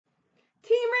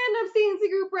C&C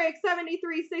group break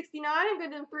 7369. I'm going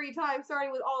to do them 3 times,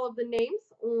 starting with all of the names.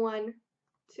 1,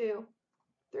 2,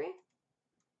 3.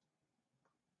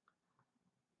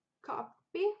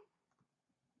 Copy.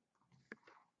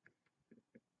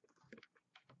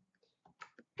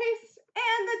 Paste.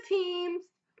 And the teams.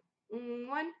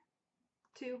 1,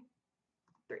 2,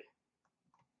 3.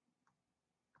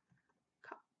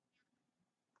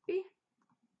 Copy.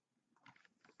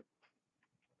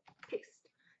 Paste.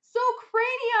 So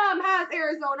Cranium has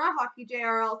Arizona, Hockey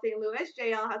JRL St. Louis,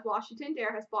 JL has Washington,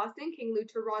 Dare has Boston, King Lou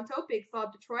Toronto, Big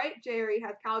Slob Detroit, Jerry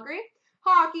has Calgary.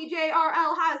 Hockey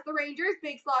JRL has the Rangers,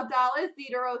 Big Slob Dallas,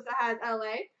 Zeta Rosa has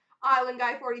LA. Island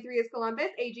Guy 43 is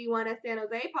Columbus, AG1 has San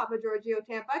Jose, Papa Giorgio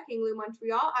Tampa, King Lou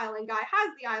Montreal, Island Guy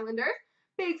has the Islanders.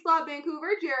 Big Slob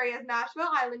Vancouver, Jerry has Nashville,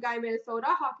 Island Guy Minnesota,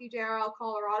 Hockey JRL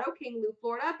Colorado, King Lou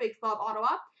Florida, Big Slob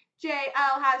Ottawa.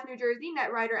 JL has New Jersey,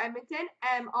 Netrider Edmonton,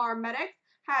 MR Medics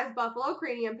has Buffalo,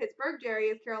 Cranium Pittsburgh, Jerry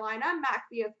has Carolina,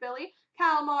 Maxie has Philly,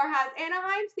 Calmar has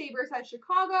Anaheim, Sabres has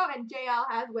Chicago, and JL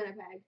has Winnipeg.